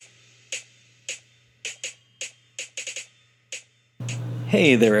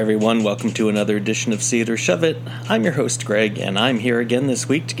Hey there everyone, welcome to another edition of See It or Shove It. I'm your host Greg, and I'm here again this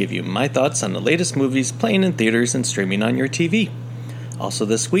week to give you my thoughts on the latest movies playing in theaters and streaming on your TV. Also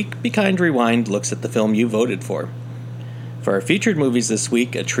this week, Be Kind Rewind looks at the film you voted for. For our featured movies this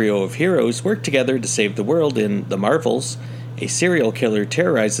week, a trio of heroes work together to save the world in The Marvels, a serial killer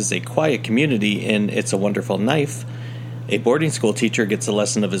terrorizes a quiet community in It's a Wonderful Knife, a boarding school teacher gets a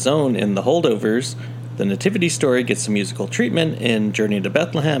lesson of his own in The Holdovers, the nativity story gets a musical treatment in Journey to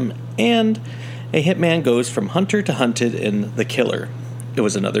Bethlehem, and a hitman goes from hunter to hunted in The Killer. It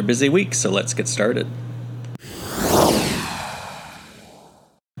was another busy week, so let's get started.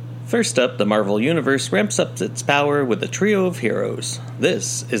 First up, the Marvel Universe ramps up its power with a trio of heroes.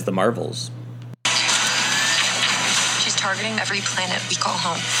 This is The Marvels. She's targeting every planet we call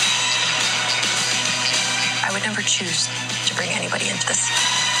home. I would never choose to bring anybody into this.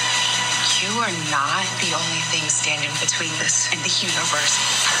 You are not the only thing standing between this and the universe.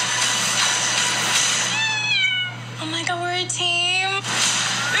 Oh my god, we're a team.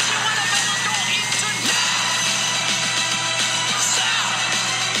 If you want a medal, go into south.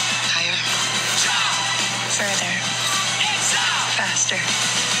 Higher. Further. Faster.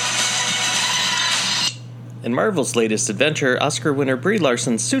 In Marvel's latest adventure, Oscar winner Brie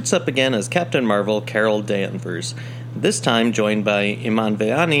Larson suits up again as Captain Marvel Carol Danvers, this time joined by Iman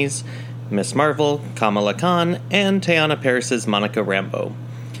Vellani's Miss Marvel, Kamala Khan, and Teyonah Parris's Monica Rambeau.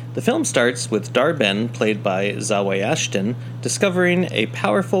 The film starts with Dar-Benn, played by Zawe Ashton, discovering a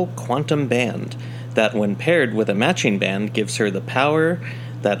powerful quantum band that, when paired with a matching band, gives her the power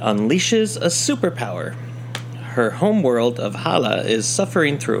that unleashes a superpower. Her homeworld of Hala is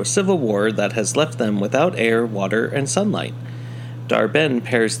suffering through a civil war that has left them without air, water, and sunlight. Dar-Benn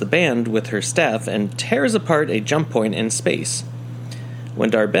pairs the band with her staff and tears apart a jump point in space. When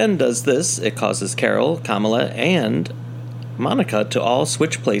Dar-Benn does this, it causes Carol, Kamala, and Monica to all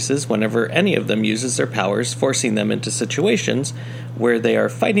switch places whenever any of them uses their powers, forcing them into situations where they are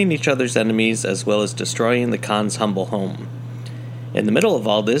fighting each other's enemies as well as destroying the Khan's humble home. In the middle of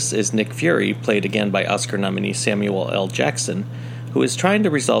all this is Nick Fury, played again by Oscar nominee Samuel L. Jackson, who is trying to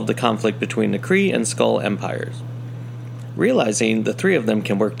resolve the conflict between the Kree and Skull empires. Realizing the three of them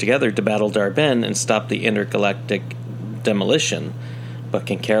can work together to battle Dar-Benn and stop the intergalactic demolition, but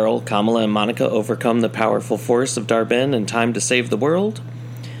can Carol, Kamala, and Monica overcome the powerful force of Dar-Benn in time to save the world?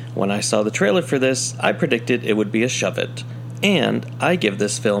 When I saw the trailer for this, I predicted it would be a shove it, and I give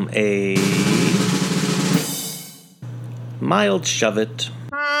this film a mild shove it.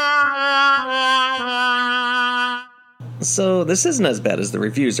 So this isn't as bad as the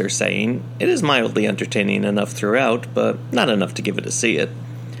reviews are saying. It is mildly entertaining enough throughout, but not enough to give it a see it.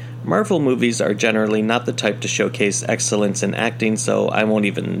 Marvel movies are generally not the type to showcase excellence in acting, so I won't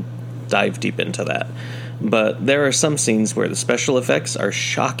even dive deep into that. But there are some scenes where the special effects are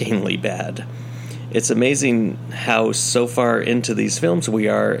shockingly bad. It's amazing how so far into these films we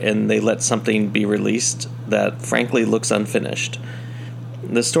are, and they let something be released that frankly looks unfinished.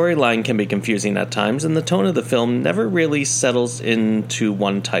 The storyline can be confusing at times, and the tone of the film never really settles into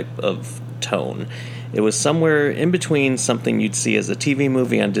one type of tone. It was somewhere in between something you'd see as a TV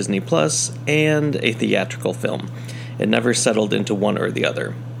movie on Disney Plus and a theatrical film. It never settled into one or the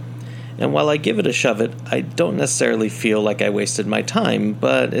other. And while I give it a shove it, I don't necessarily feel like I wasted my time,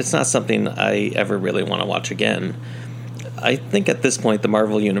 but it's not something I ever really want to watch again. I think at this point the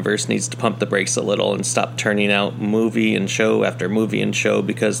Marvel Universe needs to pump the brakes a little and stop turning out movie and show after movie and show,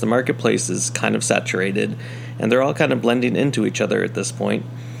 because the marketplace is kind of saturated and they're all kind of blending into each other at this point.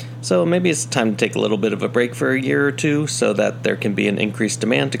 So maybe it's time to take a little bit of a break for a year or two so that there can be an increased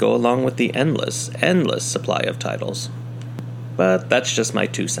demand to go along with the endless supply of titles. But that's just my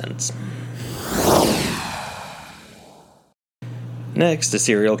 2 cents. Next, a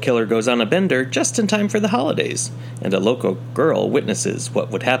serial killer goes on a bender just in time for the holidays, and a local girl witnesses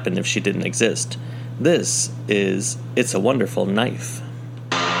what would happen if she didn't exist. This is It's a Wonderful Knife.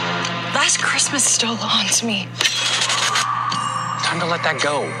 Last Christmas still haunts me. Time to let that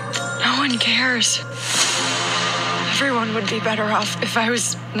go. No one cares. Everyone would be better off if I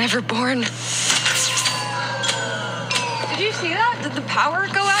was never born. Did you see that? Did the power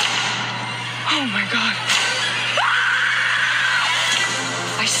go out? Oh my god.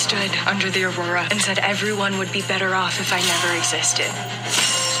 I stood under the aurora and said everyone would be better off if I never existed.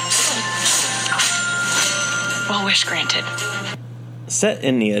 Well, wish granted. Set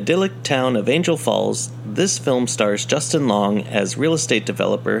in the idyllic town of Angel Falls, this film stars Justin Long as real estate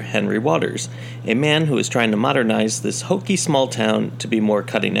developer Henry Waters, a man who is trying to modernize this hokey small town to be more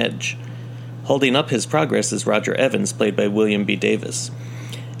cutting edge. Holding up his progress is Roger Evans, played by William B. Davis.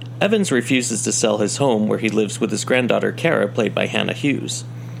 Evans refuses to sell his home where he lives with his granddaughter Kara, played by Hannah Hughes.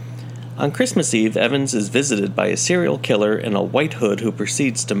 On Christmas Eve, Evans is visited by a serial killer in a white hood who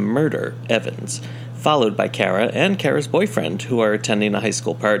proceeds to murder Evans, followed by Kara and Kara's boyfriend, who are attending a high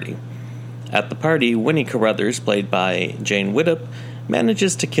school party. At the party, Winnie Carruthers, played by Jane Widdop,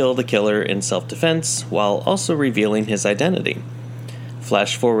 manages to kill the killer in self-defense while also revealing his identity.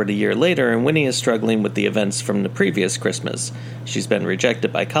 Flash forward a year later, and Winnie is struggling with the events from the previous Christmas. She's been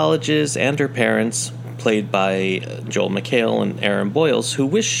rejected by colleges and her parents, played by Joel McHale and Aaron Boyles, who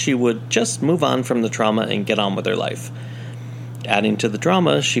wish she would just move on from the trauma and get on with her life. Adding to the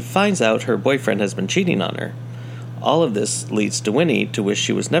drama, she finds out her boyfriend has been cheating on her. All of this leads to Winnie to wish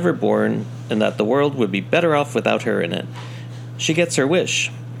she was never born and that the world would be better off without her in it. She gets her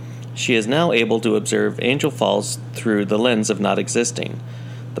wish. She is now able to observe Angel Falls through the lens of not existing.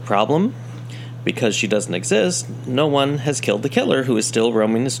 The problem? Because she doesn't exist, no one has killed the killer, who is still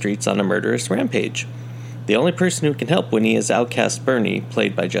roaming the streets on a murderous rampage. The only person who can help Winnie is outcast Bernie,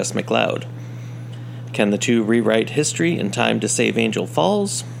 played by Jess McLeod. Can the two rewrite history in time to save Angel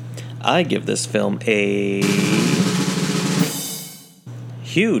Falls? I give this film a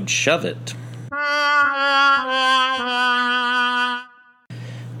huge shove it.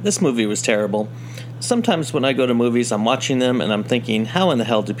 This movie was terrible. Sometimes when I go to movies, I'm watching them and I'm thinking, how in the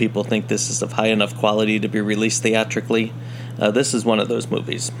hell do people think this is of high enough quality to be released theatrically? This is one of those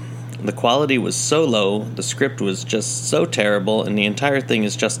movies. The quality was so low, the script was just so terrible, and the entire thing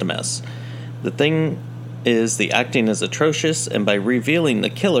is just a mess. The thing is, the acting is atrocious, and by revealing the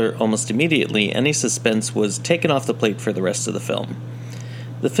killer almost immediately, any suspense was taken off the plate for the rest of the film.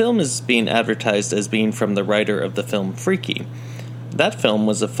 The film is being advertised as being from the writer of the film Freaky. That film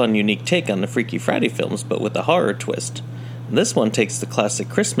was a fun, unique take on the Freaky Friday films, but with a horror twist. This one takes the classic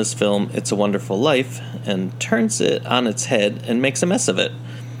Christmas film, It's a Wonderful Life, and turns it on its head and makes a mess of it.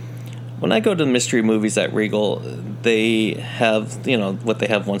 When I go to the mystery movies at Regal, they have, what they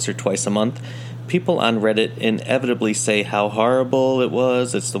have once or twice a month. People on Reddit inevitably say how horrible it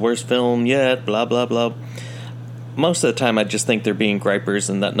was, it's the worst film yet, blah, blah, blah. Most of the time I just think they're being gripers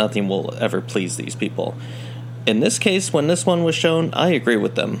and that nothing will ever please these people. In this case, when this one was shown, I agree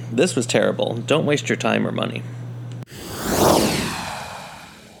with them. This was terrible. Don't waste your time or money.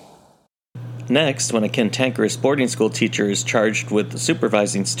 Next, when a cantankerous boarding school teacher is charged with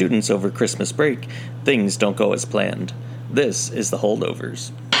supervising students over Christmas break, things don't go as planned. This is the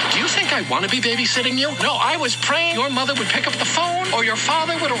Holdovers. Do you think I want to be babysitting you? No, I was praying your mother would pick up the phone, or your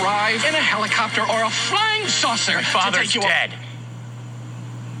father would arrive in a helicopter or a flying saucer. My father's dead.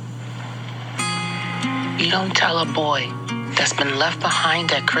 You don't tell a boy that's been left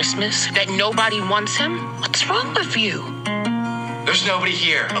behind at Christmas that nobody wants him? What's wrong with you? There's nobody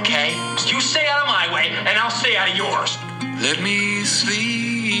here, okay? You stay out of my way, and I'll stay out of yours. Let me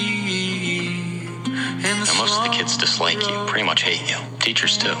sleep. Now, most of the kids dislike you, pretty much hate you.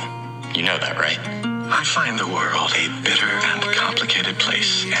 Teachers, too. You know that, right? I find the world a bitter and complicated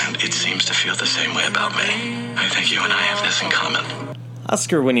place, and it seems to feel the same way about me. I think you and I have this in common.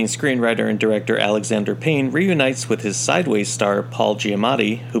 Oscar-winning screenwriter and director Alexander Payne reunites with his Sideways star Paul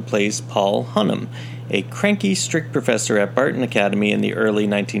Giamatti, who plays Paul Hunnam, a cranky, strict professor at Barton Academy in the early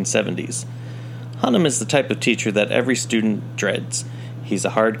 1970s. Hunnam is the type of teacher that every student dreads. He's a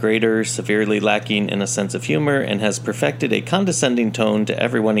hard grader, severely lacking in a sense of humor, and has perfected a condescending tone to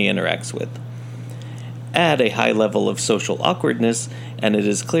everyone he interacts with. Add a high level of social awkwardness, and it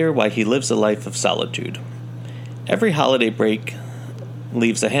is clear why he lives a life of solitude. Every holiday break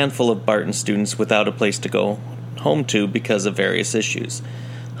leaves a handful of Barton students without a place to go home to because of various issues.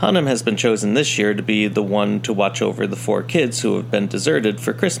 Hunnam has been chosen this year to be the one to watch over the 4 kids who have been deserted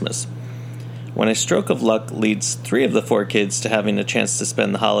for Christmas. When a stroke of luck leads 3 of the 4 kids to having a chance to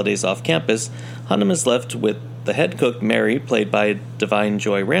spend the holidays off campus, Hunnam is left with the head cook Mary, played by Divine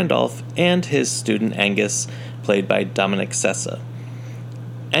Joy Randolph, and his student Angus, played by Dominic Sessa.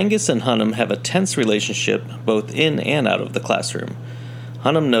 Angus and Hunnam have a tense relationship both in and out of the classroom.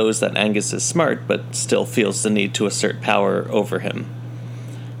 Hunnam knows that Angus is smart, but still feels the need to assert power over him.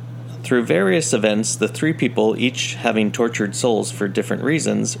 Through various events, the 3 people, each having tortured souls for different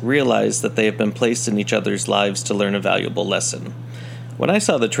reasons, realize that they have been placed in each other's lives to learn a valuable lesson. When I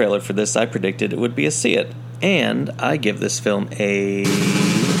saw the trailer for this, I predicted it would be a see it, and I give this film a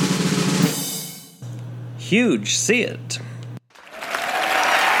huge see it.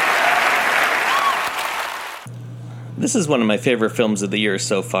 This is one of my favorite films of the year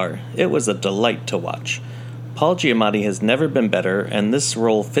so far. It was a delight to watch. Paul Giamatti has never been better, and this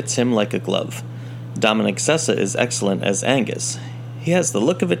role fits him like a glove. Dominic Sessa is excellent as Angus. He has the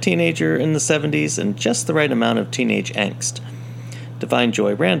look of a teenager in the 70s and just the right amount of teenage angst. Divine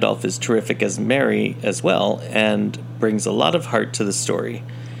Joy Randolph is terrific as Mary as well, and brings a lot of heart to the story.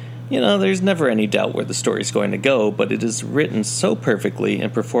 There's never any doubt where the story's going to go, but it is written so perfectly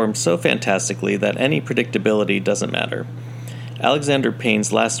and performed so fantastically that any predictability doesn't matter. Alexander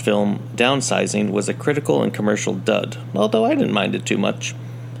Payne's last film, Downsizing, was a critical and commercial dud, although I didn't mind it too much.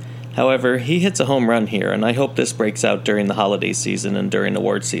 However, he hits a home run here, and I hope this breaks out during the holiday season and during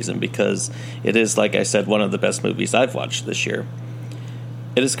award season, because it is, like I said, one of the best movies I've watched this year.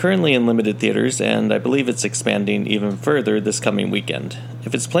 It is currently in limited theaters, and I believe it's expanding even further this coming weekend.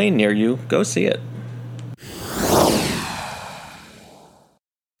 If it's playing near you, go see it.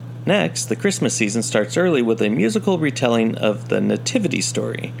 Next, the Christmas season starts early with a musical retelling of the Nativity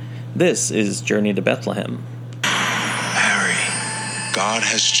story. This is Journey to Bethlehem. Mary, God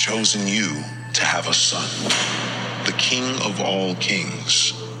has chosen you to have a son, the King of all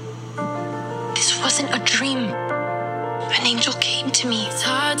kings. This wasn't a dream. An angel came to me. It's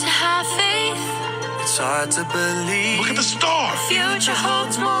hard to have faith. It's hard to believe. Look at the star! The future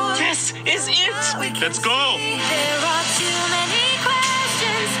holds more. This is it. Let's go! There are too many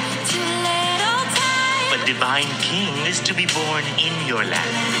questions, too little time. A divine king is to be born in your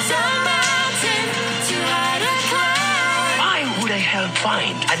land. Some mountain too high to climb. Why would I help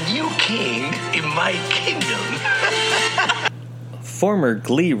find a new king in my kingdom? Former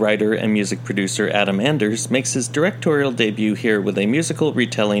Glee writer and music producer Adam Anders makes his directorial debut here with a musical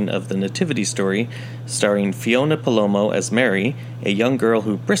retelling of the Nativity story, starring Fiona Palomo as Mary, a young girl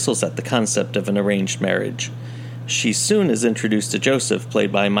who bristles at the concept of an arranged marriage. She soon is introduced to Joseph,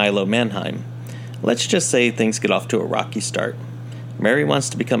 played by Milo Manheim. Let's just say things get off to a rocky start. Mary wants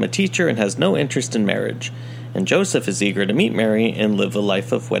to become a teacher and has no interest in marriage, and Joseph is eager to meet Mary and live a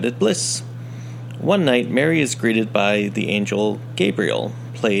life of wedded bliss. One night, Mary is greeted by the angel Gabriel,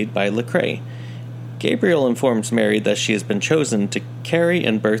 played by Lecrae. Gabriel informs Mary that she has been chosen to carry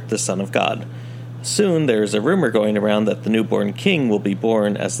and birth the Son of God. Soon, there is a rumor going around that the newborn king will be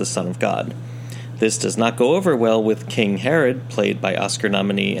born as the Son of God. This does not go over well with King Herod, played by Oscar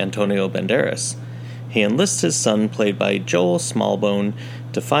nominee Antonio Banderas. He enlists his son, played by Joel Smallbone,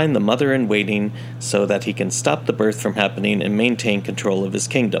 to find the mother-in-waiting so that he can stop the birth from happening and maintain control of his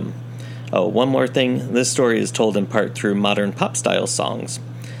kingdom. Oh, one more thing, this story is told in part through modern pop-style songs.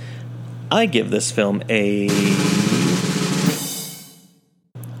 I give this film a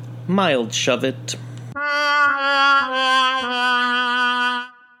mild shove it.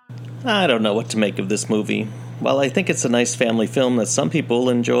 I don't know what to make of this movie. While I think it's a nice family film that some people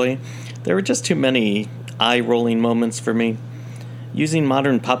will enjoy, there were just too many eye-rolling moments for me. Using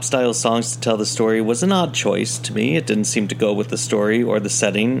modern pop-style songs to tell the story was an odd choice to me. It didn't seem to go with the story or the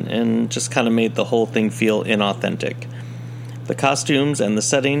setting, and just kind of made the whole thing feel inauthentic. The costumes and the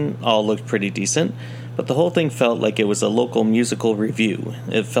setting all looked pretty decent, but the whole thing felt like it was a local musical revue.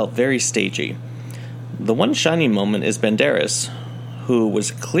 It felt very stagey. The one shining moment is Banderas, who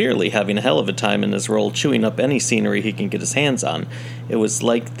was clearly having a hell of a time in his role, chewing up any scenery he can get his hands on. It was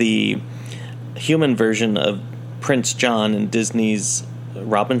like the human version of Prince John in Disney's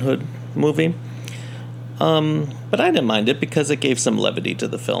Robin Hood movie. But I didn't mind it because it gave some levity to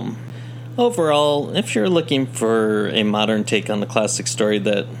the film. Overall, if you're looking for a modern take on the classic story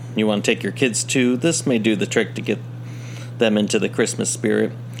that you want to take your kids to, this may do the trick to get them into the Christmas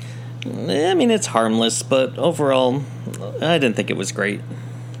spirit. I mean, it's harmless, but overall, I didn't think it was great.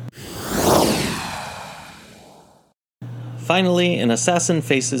 Finally, an assassin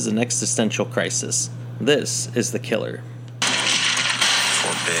faces an existential crisis. This is The Killer.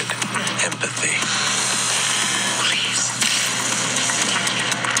 Forbid empathy. Please.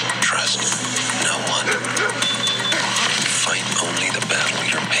 Trust no one. Fight only the battle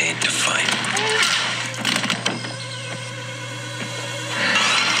you're paid to fight.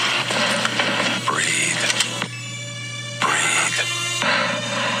 Breathe.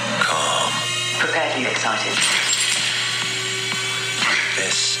 Calm. Prepare to be excited.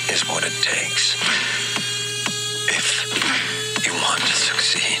 This is what it takes. If you want to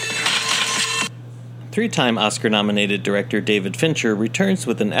succeed. Three-time Oscar-nominated director David Fincher returns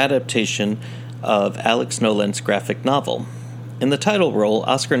with an adaptation of Alex Nolan's graphic novel. In the title role,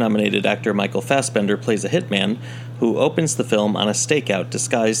 Oscar-nominated actor Michael Fassbender plays a hitman who opens the film on a stakeout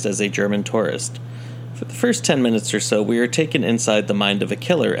disguised as a German tourist. For the first 10 minutes or so, we are taken inside the mind of a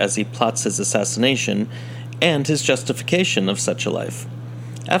killer as he plots his assassination and his justification of such a life.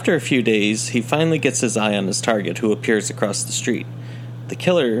 After a few days, he finally gets his eye on his target, who appears across the street. The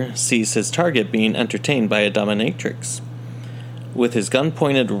killer sees his target being entertained by a dominatrix. With his gun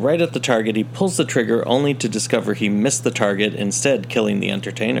pointed right at the target, he pulls the trigger only to discover he missed the target, instead killing the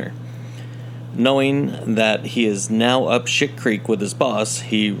entertainer. Knowing that he is now up shit creek with his boss,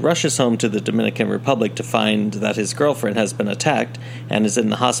 he rushes home to the Dominican Republic to find that his girlfriend has been attacked and is in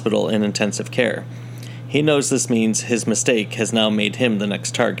the hospital in intensive care. He knows this means his mistake has now made him the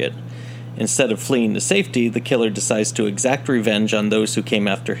next target. Instead of fleeing to safety, the killer decides to exact revenge on those who came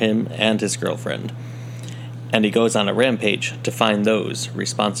after him and his girlfriend. And he goes on a rampage to find those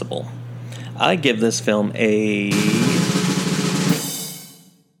responsible. I give this film a...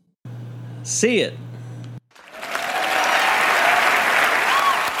 See it.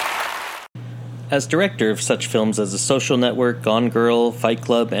 As director of such films as The Social Network, Gone Girl, Fight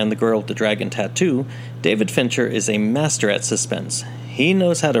Club, and The Girl with the Dragon Tattoo, David Fincher is a master at suspense. He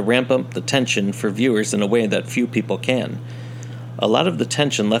knows how to ramp up the tension for viewers in a way that few people can. A lot of the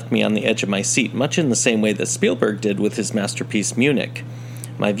tension left me on the edge of my seat, much in the same way that Spielberg did with his masterpiece Munich.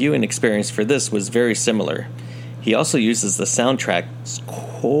 My viewing experience for this was very similar. He also uses the soundtracks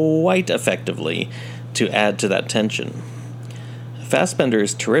quite effectively to add to that tension. Fassbender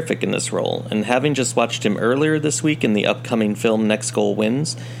is terrific in this role, and having just watched him earlier this week in the upcoming film Next Goal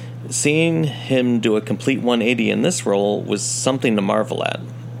Wins, seeing him do a complete 180 in this role was something to marvel at.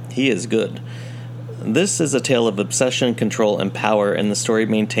 He is good. This is a tale of obsession, control, and power, and the story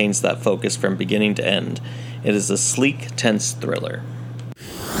maintains that focus from beginning to end. It is a sleek, tense thriller.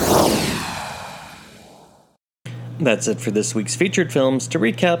 That's it for this week's featured films. To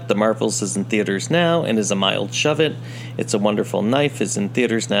recap, The Marvels is in theaters now and is a mild shove-it. It's a Wonderful Knife is in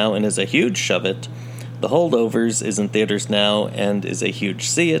theaters now and is a huge shove-it. The Holdovers is in theaters now and is a huge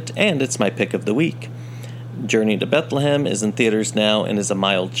see-it, and it's my pick of the week. Journey to Bethlehem is in theaters now and is a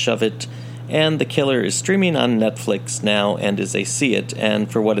mild shove-it. And The Killer is streaming on Netflix now and is a see-it,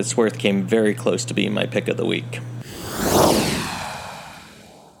 and for what it's worth came very close to being my pick of the week.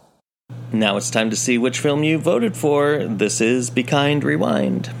 Now it's time to see which film you voted for. This is Be Kind,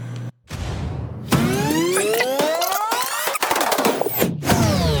 Rewind.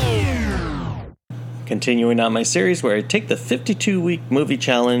 Continuing on my series where I take the 52-week movie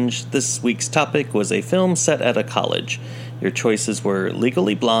challenge, this week's topic was a film set at a college. Your choices were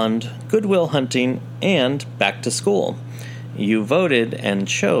Legally Blonde, Good Will Hunting, and Back to School. You voted and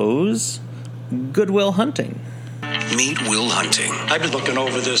chose Good Will Hunting. Meet Will Hunting. I've been looking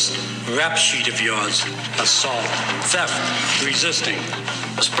over this rap sheet of yours. Assault, theft, resisting.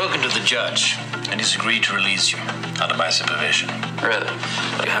 I've spoken to the judge, and he's agreed to release you under my supervision. Really?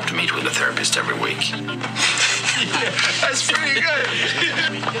 But you have to meet with a therapist every week. That's pretty good.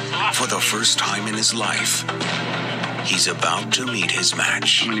 For the first time in his life, he's about to meet his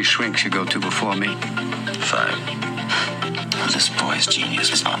match. How many shrinks you go to before me? 5. This boy's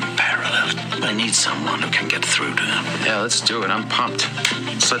genius is unparalleled. I need someone who can get through to him. Yeah, let's do it. I'm pumped.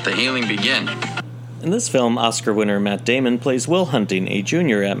 Let's let the healing begin. In this film, Oscar winner Matt Damon plays Will Hunting, a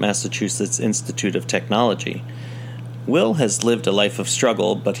junior at Massachusetts Institute of Technology. Will has lived a life of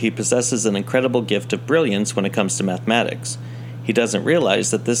struggle, but he possesses an incredible gift of brilliance when it comes to mathematics. He doesn't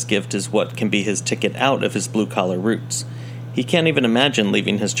realize that this gift is what can be his ticket out of his blue-collar roots. He can't even imagine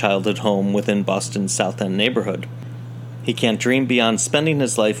leaving his childhood home within Boston's South End neighborhood. He can't dream beyond spending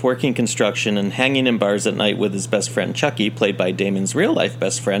his life working construction and hanging in bars at night with his best friend Chucky, played by Damon's real-life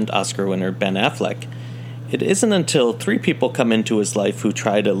best friend, Oscar winner Ben Affleck. It isn't until 3 people come into his life who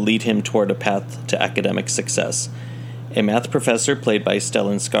try to lead him toward a path to academic success. A math professor, played by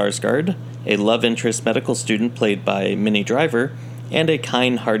Stellan Skarsgård, a love interest medical student, played by Minnie Driver, and a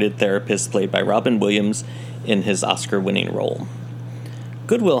kind-hearted therapist, played by Robin Williams, in his Oscar-winning role.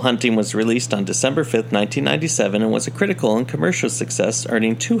 Good Will Hunting was released on December 5th, 1997, and was a critical and commercial success,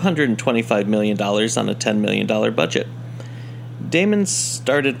 earning $225 million on a $10 million budget. Damon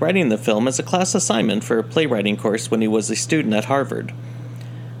started writing the film as a class assignment for a playwriting course when he was a student at Harvard.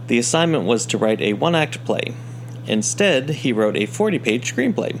 The assignment was to write a 1-act play. Instead, he wrote a 40-page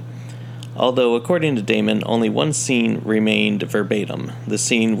screenplay. Although, according to Damon, only one scene remained verbatim, the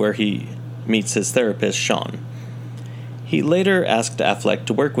scene where he meets his therapist, Sean. He later asked Affleck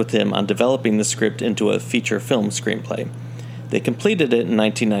to work with him on developing the script into a feature film screenplay. They completed it in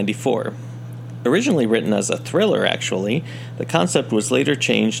 1994. Originally written as a thriller, actually, the concept was later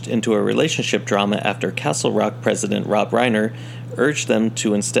changed into a relationship drama after Castle Rock president Rob Reiner urged them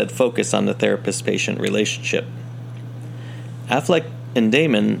to instead focus on the therapist-patient relationship. Affleck and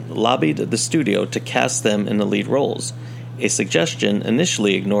Damon lobbied the studio to cast them in the lead roles, a suggestion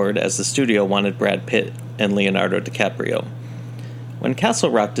initially ignored as the studio wanted Brad Pitt and Leonardo DiCaprio. When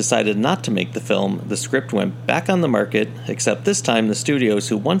Castle Rock decided not to make the film, the script went back on the market, except this time the studios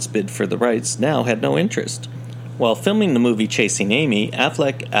who once bid for the rights now had no interest. While filming the movie Chasing Amy,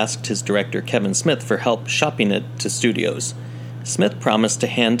 Affleck asked his director Kevin Smith for help shopping it to studios. Smith promised to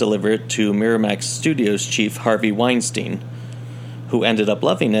hand-deliver it to Miramax Studios chief Harvey Weinstein, who ended up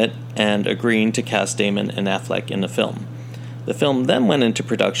loving it and agreeing to cast Damon and Affleck in the film. The film then went into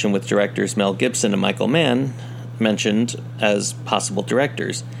production with directors Mel Gibson and Michael Mann mentioned as possible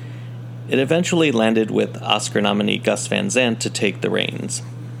directors. It eventually landed with Oscar nominee Gus Van Sant to take the reins.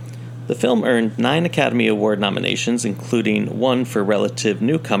 The film earned 9 Academy Award nominations, including one for relative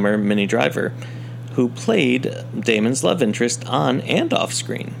newcomer Minnie Driver, who played Damon's love interest on and off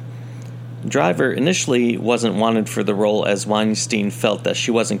screen. Driver initially wasn't wanted for the role as Weinstein felt that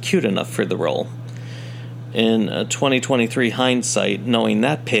she wasn't cute enough for the role. In 2023 hindsight, knowing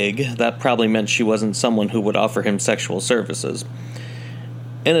that pig, that probably meant she wasn't someone who would offer him sexual services.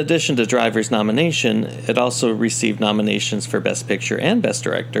 In addition to Driver's nomination, it also received nominations for Best Picture and Best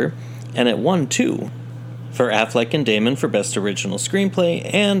Director, and it won 2, for Affleck and Damon for Best Original Screenplay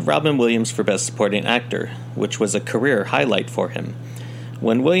and Robin Williams for Best Supporting Actor, which was a career highlight for him.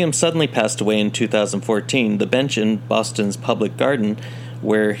 When Williams suddenly passed away in 2014, the bench in Boston's Public Garden,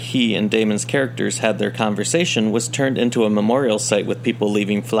 where he and Damon's characters had their conversation, was turned into a memorial site with people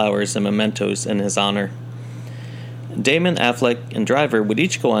leaving flowers and mementos in his honor. Damon, Affleck, and Driver would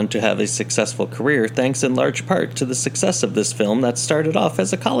each go on to have a successful career thanks in large part to the success of this film that started off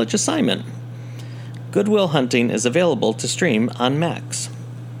as a college assignment. Good Will Hunting is available to stream on Max.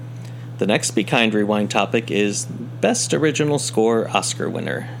 The next Be Kind Rewind topic is Best Original Score Oscar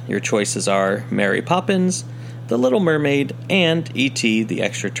winner. Your choices are Mary Poppins, The Little Mermaid, and E.T. the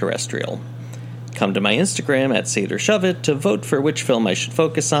Extraterrestrial. Come to my Instagram at Say It or Shove It to vote for which film I should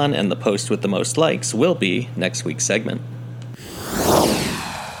focus on, and the post with the most likes will be next week's segment.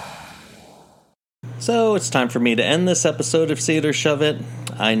 So it's time for me to end this episode of Say It or Shove It.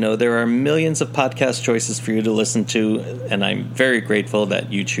 I know there are millions of podcast choices for you to listen to, and I'm very grateful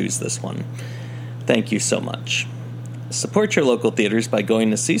that you choose this one. Thank you so much. Support your local theaters by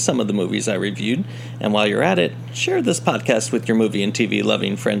going to see some of the movies I reviewed, and while you're at it, share this podcast with your movie and TV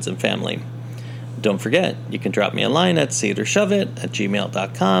loving friends and family. Don't forget, you can drop me a line at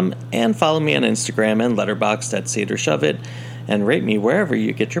sayitorshoveit@gmail.com and follow me on Instagram and Letterboxd at sayitorshoveit and rate me wherever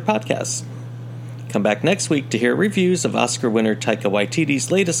you get your podcasts. Come back next week to hear reviews of Oscar winner Taika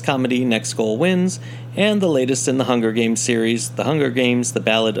Waititi's latest comedy, Next Goal Wins, and the latest in the Hunger Games series, The Hunger Games, The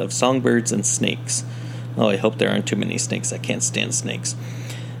Ballad of Songbirds and Snakes. Oh, I hope there aren't too many snakes. I can't stand snakes.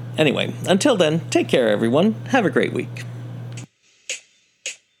 Anyway, until then, take care, everyone. Have a great week.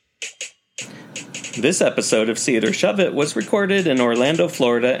 This episode of See It or Shove It was recorded in Orlando,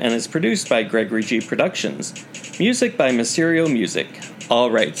 Florida, and is produced by Gregory G. Productions. Music by Mysterio Music. All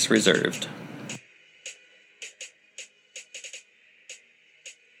rights reserved.